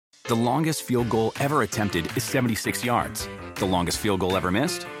The longest field goal ever attempted is 76 yards. The longest field goal ever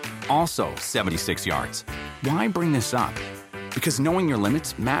missed? Also 76 yards. Why bring this up? Because knowing your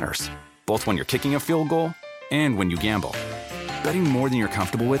limits matters, both when you're kicking a field goal and when you gamble. Betting more than you're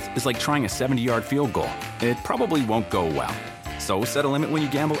comfortable with is like trying a 70-yard field goal. It probably won't go well. So set a limit when you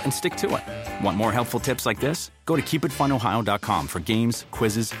gamble and stick to it. Want more helpful tips like this? Go to keepitfunohio.com for games,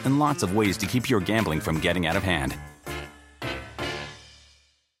 quizzes, and lots of ways to keep your gambling from getting out of hand.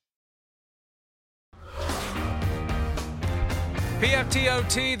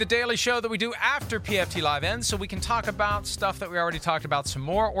 PFTOT, the daily show that we do after PFT Live ends, so we can talk about stuff that we already talked about some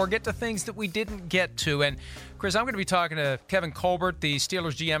more, or get to things that we didn't get to. And Chris, I'm going to be talking to Kevin Colbert, the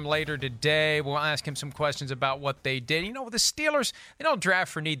Steelers GM, later today. We'll ask him some questions about what they did. You know, the Steelers, they don't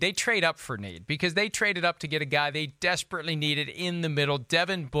draft for need. They trade up for need, because they traded up to get a guy they desperately needed in the middle,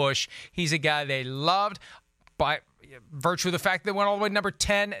 Devin Bush. He's a guy they loved by virtue of the fact that they went all the way to number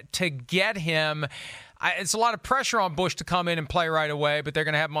 10 to get him. It's a lot of pressure on Bush to come in and play right away, but they're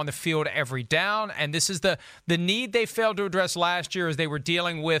going to have him on the field every down. And this is the need they failed to address last year as they were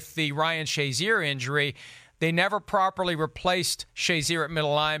dealing with the Ryan Shazier injury. They never properly replaced Shazier at middle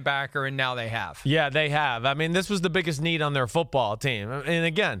linebacker, and now they have. Yeah, they have. I mean, this was the biggest need on their football team. And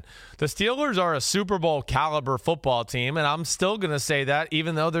again, the Steelers are a Super Bowl caliber football team, and I'm still going to say that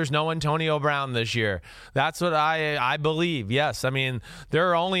even though there's no Antonio Brown this year. That's what I believe, yes. I mean,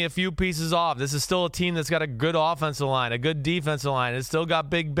 there are only a few pieces off. This is still a team that's got a good offensive line, a good defensive line. It's still got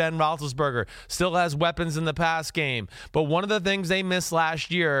Big Ben Roethlisberger, still has weapons in the pass game. But one of the things they missed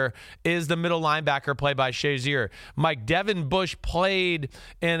last year is the middle linebacker play by Shazier. Mike, Devin Bush played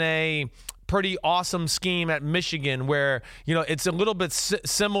in a pretty awesome scheme at Michigan where, you know, it's a little bit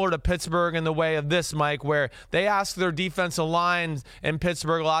similar to Pittsburgh in the way of this, Mike, where they ask their defensive lines in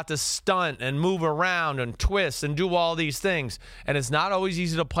Pittsburgh a lot to stunt and move around and twist and do all these things. And it's not always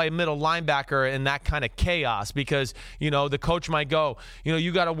easy to play middle linebacker in that kind of chaos because, you know, the coach might go, you know,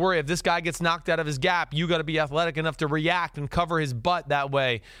 you got to worry if this guy gets knocked out of his gap, you got to be athletic enough to react and cover his butt that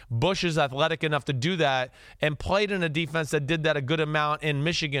way. Bush is athletic enough to do that and played in a defense that did that a good amount in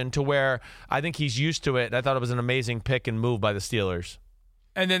Michigan to where I think he's used to it. I thought it was an amazing pick and move by the Steelers.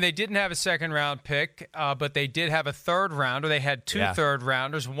 And then they didn't have a second-round pick, but they did have a third-rounder. They had two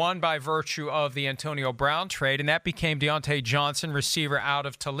third-rounders, one by virtue of the Antonio Brown trade, and that became Deontay Johnson, receiver out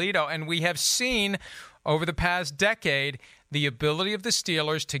of Toledo. And we have seen over the past decade the ability of the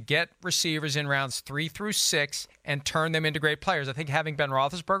Steelers to get receivers in rounds 3 through 6 and turn them into great players. I think having Ben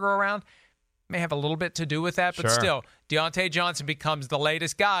Roethlisberger around may have a little bit to do with that, but still, Deontay Johnson becomes the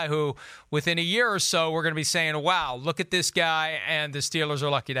latest guy who, within a year or so, we're going to be saying, wow, look at this guy, and the Steelers are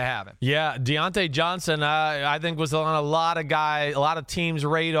lucky to have him. Yeah, Deontay Johnson, I think, was on a lot of teams'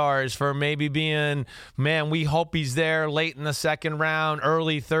 radars for maybe being, man, we hope he's there late in the second round,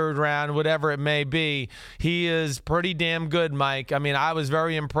 early third round, whatever it may be. He is pretty damn good, Mike. I mean, I was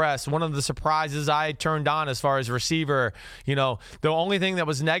very impressed. One of the surprises I turned on as far as receiver, you know, the only thing that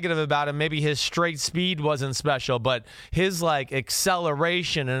was negative about him, maybe his straight speed wasn't special, but his like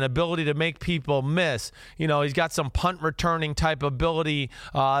acceleration and ability to make people miss, you know, he's got some punt returning type ability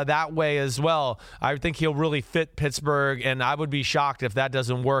that way as well. I think he'll really fit Pittsburgh, and I would be shocked if that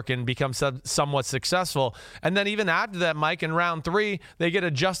doesn't work and become somewhat successful. And then even after that, Mike, in round 3, they get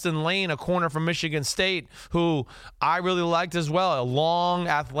a Justin Lane, a corner from Michigan State, who I really liked as well, a long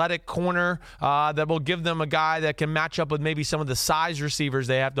athletic corner that will give them a guy that can match up with maybe some of the size receivers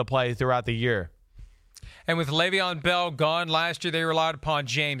they have to play throughout the year. And with Le'Veon Bell gone last year, they relied upon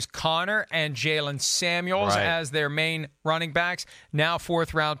James Conner and Jalen Samuels as their main running backs. Now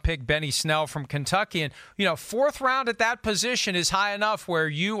fourth-round pick Benny Snell from Kentucky. And, you know, fourth round at that position is high enough where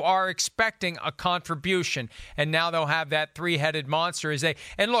you are expecting a contribution. And now they'll have that three-headed monster as they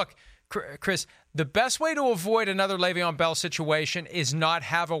 – and look, Chris, the best way to avoid another Le'Veon Bell situation is not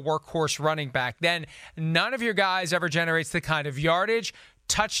have a workhorse running back. Then none of your guys ever generates the kind of yardage,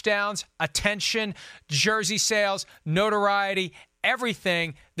 touchdowns, attention, jersey sales, notoriety,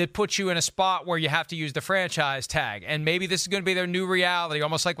 everything that puts you in a spot where you have to use the franchise tag. And maybe this is going to be their new reality,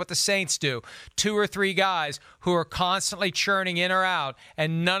 almost like what the Saints do. 2 or 3 guys who are constantly churning in or out,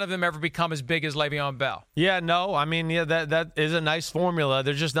 and none of them ever become as big as Le'Veon Bell. Yeah, no, I mean, yeah, that is a nice formula.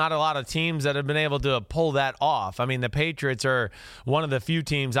 There's just not a lot of teams that have been able to pull that off. I mean, the Patriots are one of the few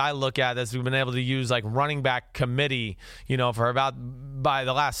teams I look at that's been able to use like running back committee, you know, for about by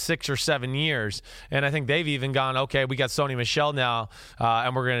the last 6 or 7 years. And I think they've even gone, okay, we got Sony Michel now. now,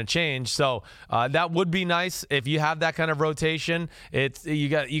 and we're going to change. So that would be nice if you have that kind of rotation.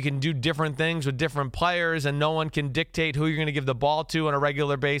 You can do different things with different players, and no one can dictate who you're going to give the ball to on a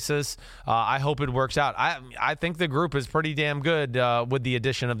regular basis. I hope it works out. I think the group is pretty damn good with the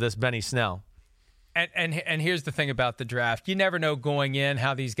addition of this Benny Snell. And here's the thing about the draft. You never know going in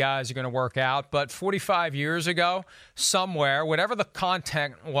how these guys are going to work out. But 45 years ago, somewhere, whatever the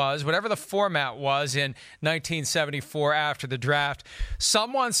content was, whatever the format was in 1974 after the draft,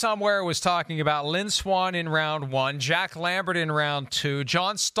 someone somewhere was talking about Lynn Swann in round 1, Jack Lambert in round 2,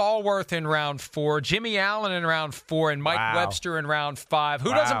 John Stallworth in round 4, Jimmy Allen in round 4, and Mike Webster in round 5.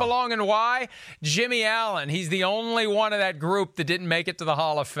 Who doesn't belong and why? Jimmy Allen. He's the only one of that group that didn't make it to the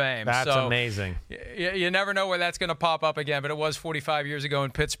Hall of Fame. That's amazing. You never know where that's going to pop up again, but it was 45 years ago in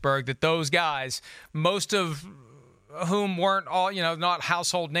Pittsburgh that those guys, most of whom weren't all, not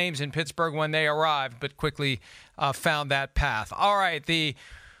household names in Pittsburgh when they arrived, but quickly found that path. All right, the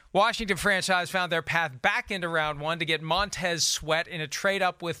Washington franchise found their path back into round 1 to get Montez Sweat in a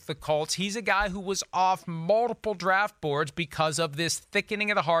trade-up with the Colts. He's a guy who was off multiple draft boards because of this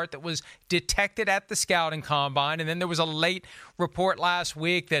thickening of the heart that was detected at the scouting combine. And then there was a late report last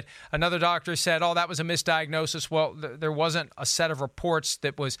week that another doctor said, that was a misdiagnosis. Well, there wasn't a set of reports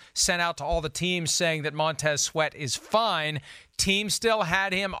that was sent out to all the teams saying that Montez Sweat is fine. Teams still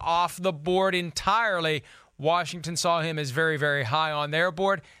had him off the board entirely. Washington saw him as very, very high on their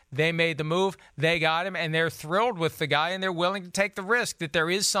board. They made the move. They got him, and they're thrilled with the guy, and they're willing to take the risk that there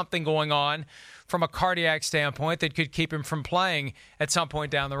is something going on from a cardiac standpoint that could keep him from playing at some point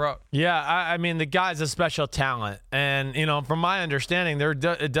down the road. Yeah, I mean, the guy's a special talent. And, from my understanding,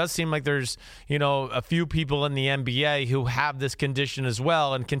 it does seem like there's, a few people in the NBA who have this condition as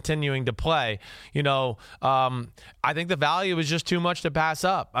well and continuing to play. I think the value is just too much to pass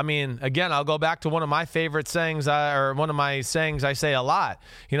up. I mean, again, I'll go back to one of my favorite sayings, one of my sayings I say a lot.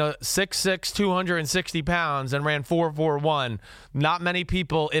 6'6", 260 pounds, and ran 4.41. Not many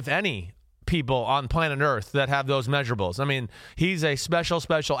people, if any, people on planet Earth that have those measurables. I mean, he's a special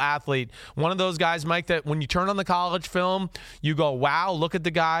athlete. One of those guys, Mike, that when you turn on the college film, you go, wow, look at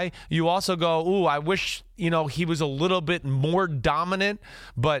the guy. You also go, ooh, I wish, he was a little bit more dominant.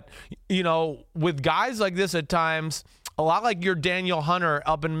 But, with guys like this at times, a lot like your Daniel Hunter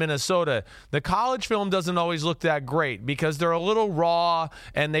up in Minnesota, the college film doesn't always look that great because they're a little raw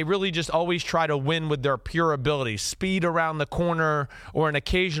and they really just always try to win with their pure ability, speed around the corner or an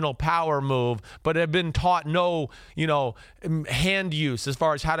occasional power move, but have been taught no, hand use as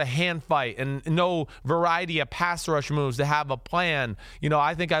far as how to hand fight and no variety of pass rush moves to have a plan.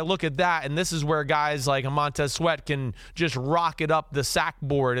 I think I look at that, and this is where guys like Montez Sweat can just rocket up the sack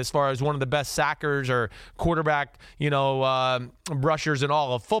board as far as one of the best sackers or quarterback, rushers in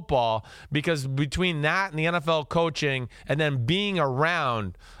all of football, because between that and the NFL coaching and then being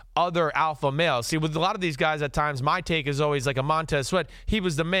around other alpha males. See, with a lot of these guys at times, my take is always like a Montez Sweat. He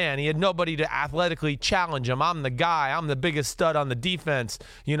was the man. He had nobody to athletically challenge him. I'm the guy. I'm the biggest stud on the defense.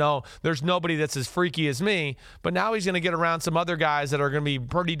 There's nobody that's as freaky as me. But now he's going to get around some other guys that are going to be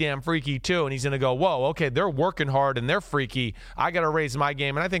pretty damn freaky too. And he's going to go, whoa, okay, they're working hard and they're freaky. I got to raise my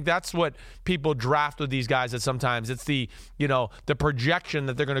game. And I think that's what people draft with these guys that sometimes it's the projection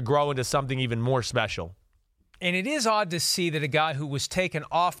that they're going to grow into something even more special. And it is odd to see that a guy who was taken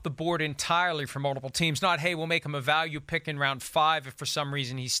off the board entirely for multiple teams, not, hey, we'll make him a value pick in round 5 if for some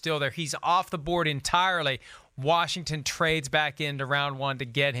reason he's still there. He's off the board entirely. Washington trades back into round 1 to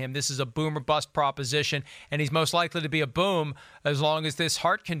get him. This is a boom or bust proposition, and he's most likely to be a boom as long as this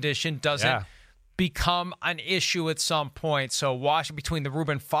heart condition doesn't become an issue at some point. So Washington, between the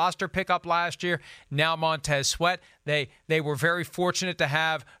Reuben Foster pickup last year, now Montez Sweat, they were very fortunate to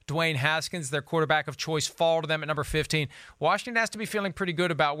have Dwayne Haskins, their quarterback of choice, fall to them at number 15. Washington has to be feeling pretty good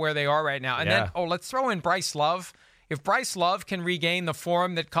about where they are right now. And then, let's throw in Bryce Love. If Bryce Love can regain the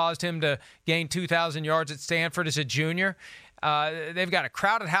form that caused him to gain 2,000 yards at Stanford as a junior, they've got a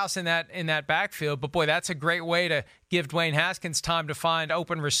crowded house in that backfield. But, boy, that's a great way to give Dwayne Haskins time to find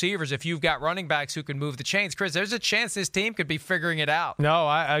open receivers if you've got running backs who can move the chains. Chris, there's a chance this team could be figuring it out. No,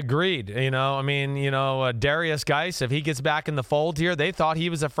 I agreed. Darius Geis, if he gets back in the fold here, they thought he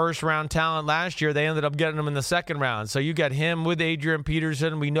was a first-round talent last year. They ended up getting him in the second round. So you got him with Adrian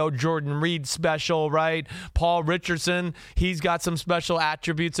Peterson. We know Jordan Reed's special, right? Paul Richardson, he's got some special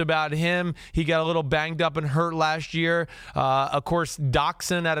attributes about him. He got a little banged up and hurt last year. Of course,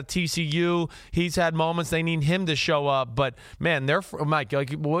 Doxson out of TCU, he's had moments. They need him to show show up. But, man, Mike,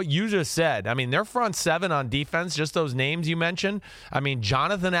 like what you just said, I mean, their front seven on defense, just those names you mentioned. I mean,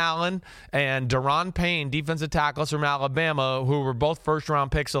 Jonathan Allen and Daron Payne, defensive tackles from Alabama, who were both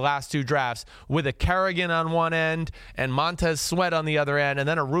first-round picks the last two drafts, with a Kerrigan on one end and Montez Sweat on the other end, and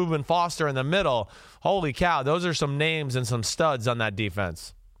then a Reuben Foster in the middle. Holy cow, those are some names and some studs on that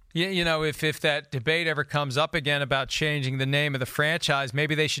defense. Yeah, you know, if that debate ever comes up again about changing the name of the franchise,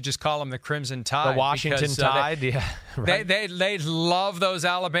 maybe they should just call them the Crimson Tide. The Washington Tide, right. They love those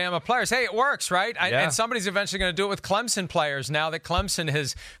Alabama players. Hey, it works, right? Yeah. And somebody's eventually going to do it with Clemson players now that Clemson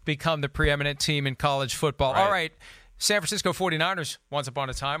has become the preeminent team in college football. Right. All right. San Francisco 49ers, once upon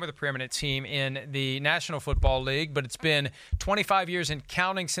a time, were the preeminent team in the National Football League, but it's been 25 years and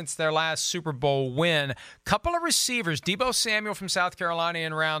counting since their last Super Bowl win. Couple of receivers, Deebo Samuel from South Carolina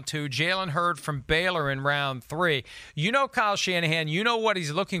in round 2, Jalen Hurd from Baylor in round 3. You know Kyle Shanahan. You know what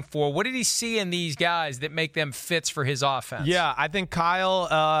he's looking for. What did he see in these guys that make them fits for his offense? Yeah, I think Kyle,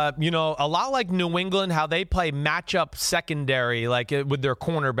 a lot like New England, how they play matchup secondary, like with their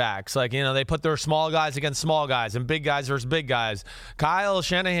cornerbacks. Like, they put their small guys against small guys and big guys versus big guys. Kyle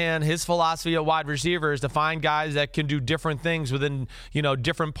Shanahan, his philosophy at wide receiver is to find guys that can do different things within,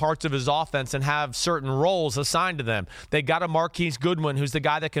 different parts of his offense and have certain roles assigned to them. They got a Marquise Goodwin, who's the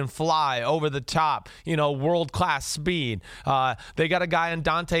guy that can fly over the top, world-class speed. They got a guy in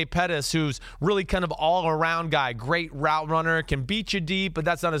Dante Pettis who's really kind of all-around guy, great route runner, can beat you deep, but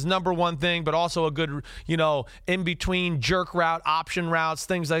that's not his number one thing, but also a good, in-between jerk route, option routes,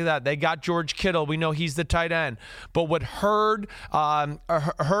 things like that. They got George Kittle. We know he's the tight end. But what Hurd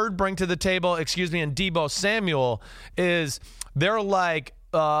bring to the table, and Deebo Samuel, is they're like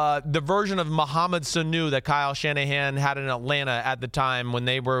the version of Mohamed Sanu that Kyle Shanahan had in Atlanta at the time when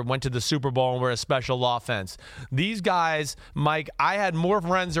they went to the Super Bowl and were a special offense. These guys, Mike, I had more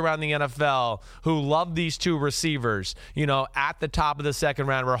friends around the NFL who loved these two receivers, at the top of the second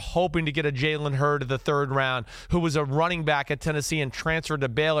round. We're hoping to get a Jalen Hurd at the third round, who was a running back at Tennessee and transferred to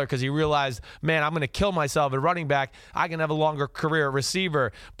Baylor because he realized, man, I'm going to kill myself at running back. I can have a longer career at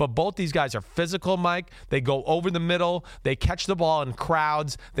receiver. But both these guys are physical, Mike. They go over the middle. They catch the ball in crowds.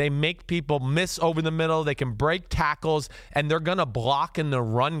 They make people miss over the middle. They can break tackles, and they're going to block in the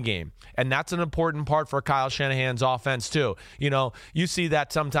run game. And that's an important part for Kyle Shanahan's offense, too. You see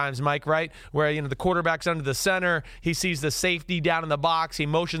that sometimes, Mike, right? Where, the quarterback's under the center. He sees the safety down in the box. He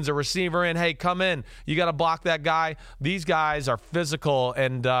motions a receiver in. Hey, come in. You got to block that guy. These guys are physical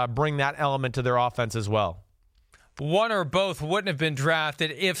and bring that element to their offense as well. One or both wouldn't have been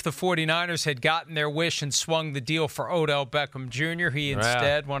drafted if the 49ers had gotten their wish and swung the deal for Odell Beckham Jr. He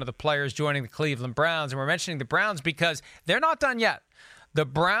instead, one of the players joining the Cleveland Browns. And we're mentioning the Browns because they're not done yet. The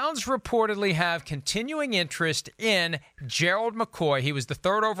Browns reportedly have continuing interest in Gerald McCoy. He was the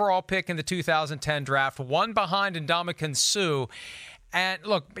 3rd overall pick in the 2010 draft, one behind Ndamukong Suh. And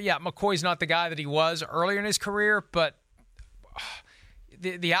look, yeah, McCoy's not the guy that he was earlier in his career, but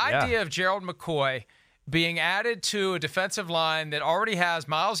the idea of Gerald McCoy being added to a defensive line that already has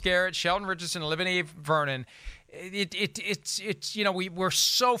Myles Garrett, Sheldon Richardson, Olivier Vernon, we're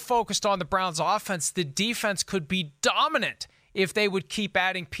so focused on the Browns' offense, the defense could be dominant if they would keep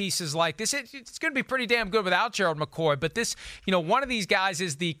adding pieces like this. It's going to be pretty damn good without Gerald McCoy, but this, one of these guys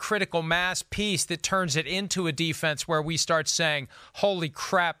is the critical mass piece that turns it into a defense where we start saying, holy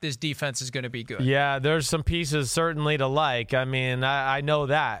crap, this defense is going to be good. Yeah, there's some pieces certainly to like. I mean, I know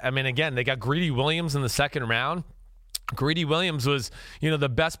that. I mean, again, they got Greedy Williams in the second round. Greedy Williams was, the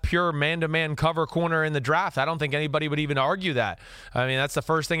best pure man-to-man cover corner in the draft. I don't think anybody would even argue that. I mean, that's the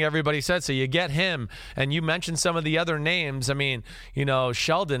first thing everybody said. So you get him, and you mentioned some of the other names. I mean,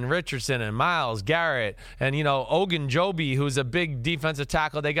 Sheldon Richardson and Myles Garrett and, Ogunjobi, who's a big defensive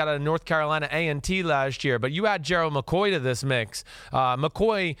tackle. They got a North Carolina A&T last year. But you add Gerald McCoy to this mix.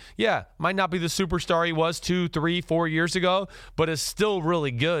 McCoy, might not be the superstar he was 2, 3, 4 years ago, but is still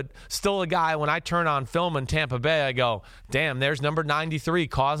really good. Still a guy, when I turn on film in Tampa Bay, I go, damn, there's number 93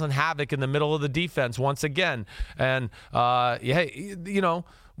 causing havoc in the middle of the defense once again. And,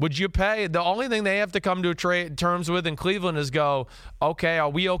 would you pay? The only thing they have to come to terms with in Cleveland is go, okay, are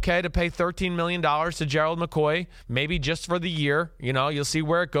we okay to pay $13 million to Gerald McCoy, maybe just for the year? You'll see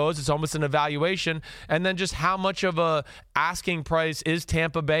where it goes. It's almost an evaluation. And then just how much of a asking price is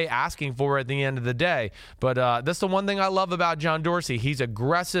Tampa Bay asking for at the end of the day? But that's the one thing I love about John Dorsey. He's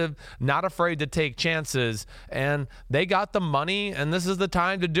aggressive, not afraid to take chances, and they got the money, and this is the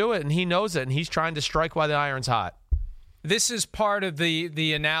time to do it, and he knows it, and he's trying to strike while the iron's hot. This is part of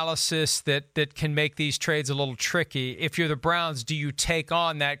the analysis that can make these trades a little tricky. If you're the Browns, do you take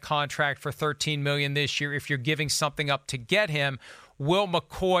on that contract for $13 million this year if you're giving something up to get him? will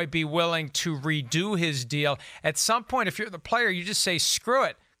McCoy be willing to redo his deal? At some point, if you're the player, you just say, screw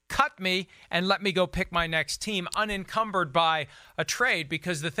it. Cut me and let me go pick my next team unencumbered by a trade,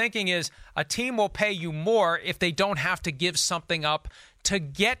 because the thinking is a team will pay you more if they don't have to give something up to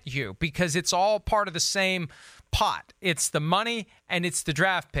get you, because it's all part of the same pot. It's the money and it's the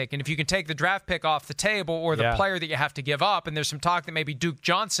draft pick. And if you can take the draft pick off the table or the player that you have to give up, and there's some talk that maybe Duke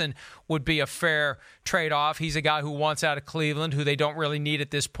Johnson would be a fair trade-off. He's a guy who wants out of Cleveland, who they don't really need at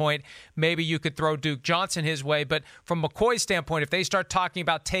this point. Maybe you could throw Duke Johnson his way. But from McCoy's standpoint, if they start talking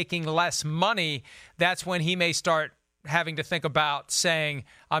about taking less money, that's when he may start having to think about saying,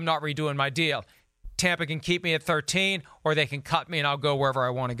 I'm not redoing my deal. Tampa can keep me at 13, or they can cut me and I'll go wherever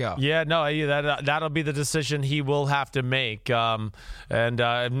I want to go. Yeah, no, that'll be the decision he will have to make.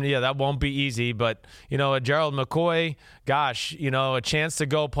 That won't be easy. But, Gerald McCoy, gosh, a chance to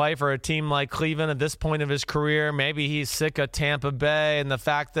go play for a team like Cleveland at this point of his career. Maybe he's sick of Tampa Bay and the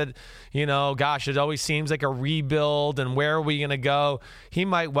fact that, it always seems like a rebuild and where are we going to go? He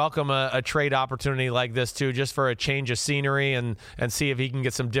might welcome a trade opportunity like this too, just for a change of scenery and see if he can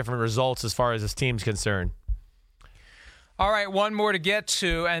get some different results as far as his team's concerned. All right, one more to get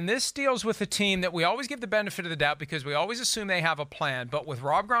to, and this deals with a team that we always give the benefit of the doubt because we always assume they have a plan. But with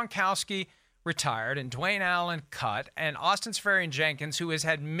Rob Gronkowski retired and Dwayne Allen cut and Austin Seferian-Jenkins, who has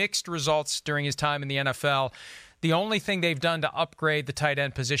had mixed results during his time in the NFL, the only thing they've done to upgrade the tight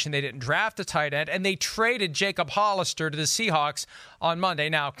end position, they didn't draft a tight end, and they traded Jacob Hollister to the Seahawks on Monday.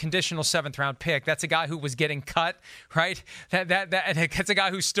 Now, conditional 7th-round pick. That's a guy who was getting cut, right? That's a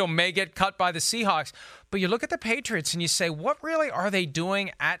guy who still may get cut by the Seahawks. But you look at the Patriots and you say, what really are they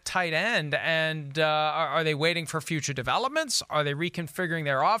doing at tight end? And are they waiting for future developments? Are they reconfiguring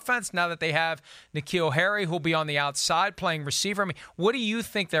their offense now that they have N'Keal Harry, who'll be on the outside playing receiver? I mean, what do you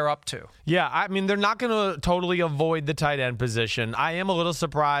think they're up to? Yeah, I mean, they're not going to totally avoid the tight end position. I am a little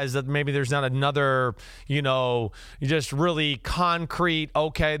surprised that maybe there's not another, just really concrete,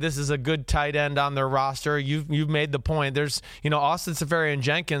 okay, this is a good tight end on their roster. You've made the point. There's, Austin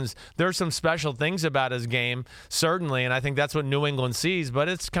Seferian-Jenkins, there's some special things about his game, certainly, and I think that's what New England sees, but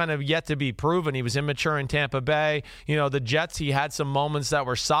it's kind of yet to be proven. He was immature in Tampa Bay. The Jets, he had some moments that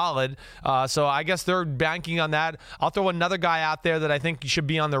were solid, so I guess they're banking on that. I'll throw another guy out there that I think should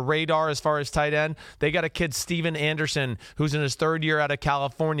be on the radar as far as tight end. They got a kid, Steven Anderson, who's in his 3rd year out of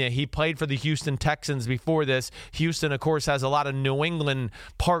California. He played for the Houston Texans before this. Houston, of course, has a lot of New England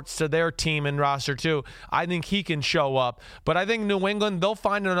parts to their team and roster too. I think he can show up, but I think New England, they'll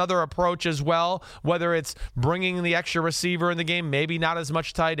find another approach as well, whether it's bringing the extra receiver in the game, maybe not as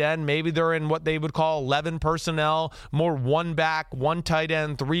much tight end. Maybe they're in what they would call 11 personnel, more 1 back, 1 tight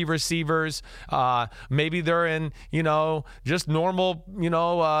end, 3 receivers. Maybe they're in, just normal,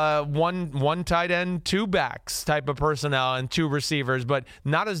 1 tight end, 2 backs type of personnel and 2 receivers, but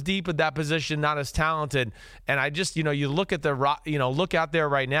not as deep at that position, not as talented. And I just, you look at look out there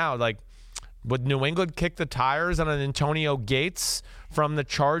right now, like, would New England kick the tires on an Antonio Gates from the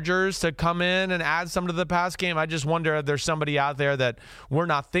Chargers to come in and add some to the pass game? I just wonder if there's somebody out there that we're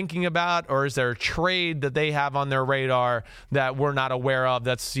not thinking about, or is there a trade that they have on their radar that we're not aware of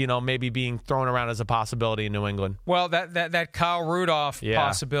that's, maybe being thrown around as a possibility in New England? Well, that Kyle Rudolph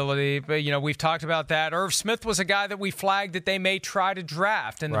possibility, but, we've talked about that. Irv Smith was a guy that we flagged that they may try to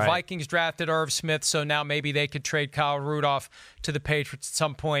draft, and the Vikings drafted Irv Smith, so now maybe they could trade Kyle Rudolph to the Patriots at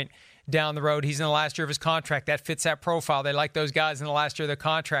some point down the road. He's in the last year of his contract. That fits that profile. They like those guys in the last year of their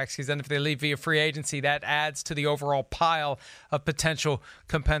contracts, because then if they leave via free agency, that adds to the overall pile of potential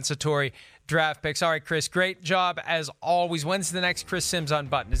compensatory draft picks. All right, Chris, great job as always. When's the next Chris Sims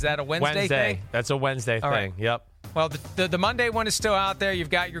Unbuttoned? Is that a Wednesday thing? That's a Wednesday thing. Right. Yep. Well, the Monday one is still out there. You've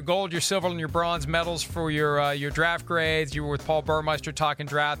got your gold, your silver, and your bronze medals for your draft grades. You were with Paul Burmeister talking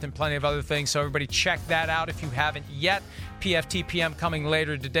draft and plenty of other things, so everybody check that out if you haven't yet. PFTPM coming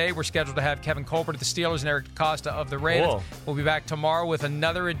later today. We're scheduled to have Kevin Colbert of the Steelers and Eric Costa of the Ravens. Cool. We'll be back tomorrow with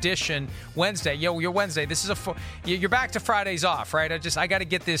another edition. Wednesday, your Wednesday. This is you're back to Fridays off, right? I got to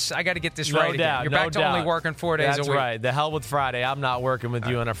get this right again. You're back to only working 4 days a week. That's right. The hell with Friday. I'm not working with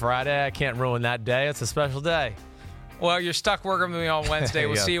you on a Friday. I can't ruin that day. It's a special day. Well, you're stuck working with me on Wednesday.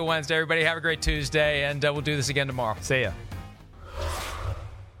 We'll see you Wednesday. Everybody have a great Tuesday, and we'll do this again tomorrow. See ya.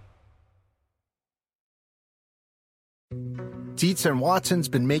 Dietz & Watson's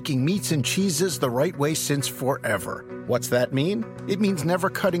been making meats and cheeses the right way since forever. What's that mean? It means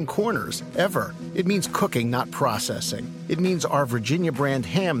never cutting corners, ever. It means cooking, not processing. It means our Virginia brand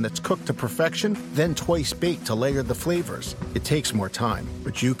ham that's cooked to perfection, then twice baked to layer the flavors. It takes more time,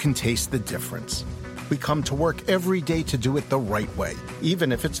 but you can taste the difference. We come to work every day to do it the right way,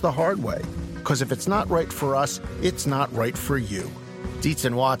 even if it's the hard way. Because if it's not right for us, it's not right for you. Dietz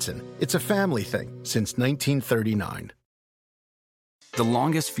and Watson, it's a family thing since 1939. The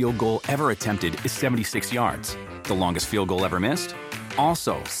longest field goal ever attempted is 76 yards. The longest field goal ever missed?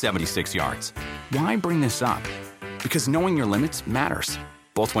 Also 76 yards. Why bring this up? Because knowing your limits matters,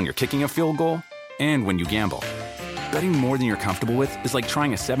 both when you're kicking a field goal and when you gamble. Betting more than you're comfortable with is like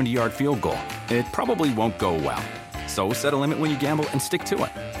trying a 70-yard field goal. It probably won't go well. So set a limit when you gamble and stick to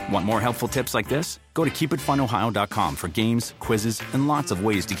it. Want more helpful tips like this? Go to keepitfunohio.com for games, quizzes, and lots of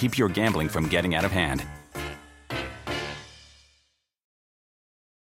ways to keep your gambling from getting out of hand.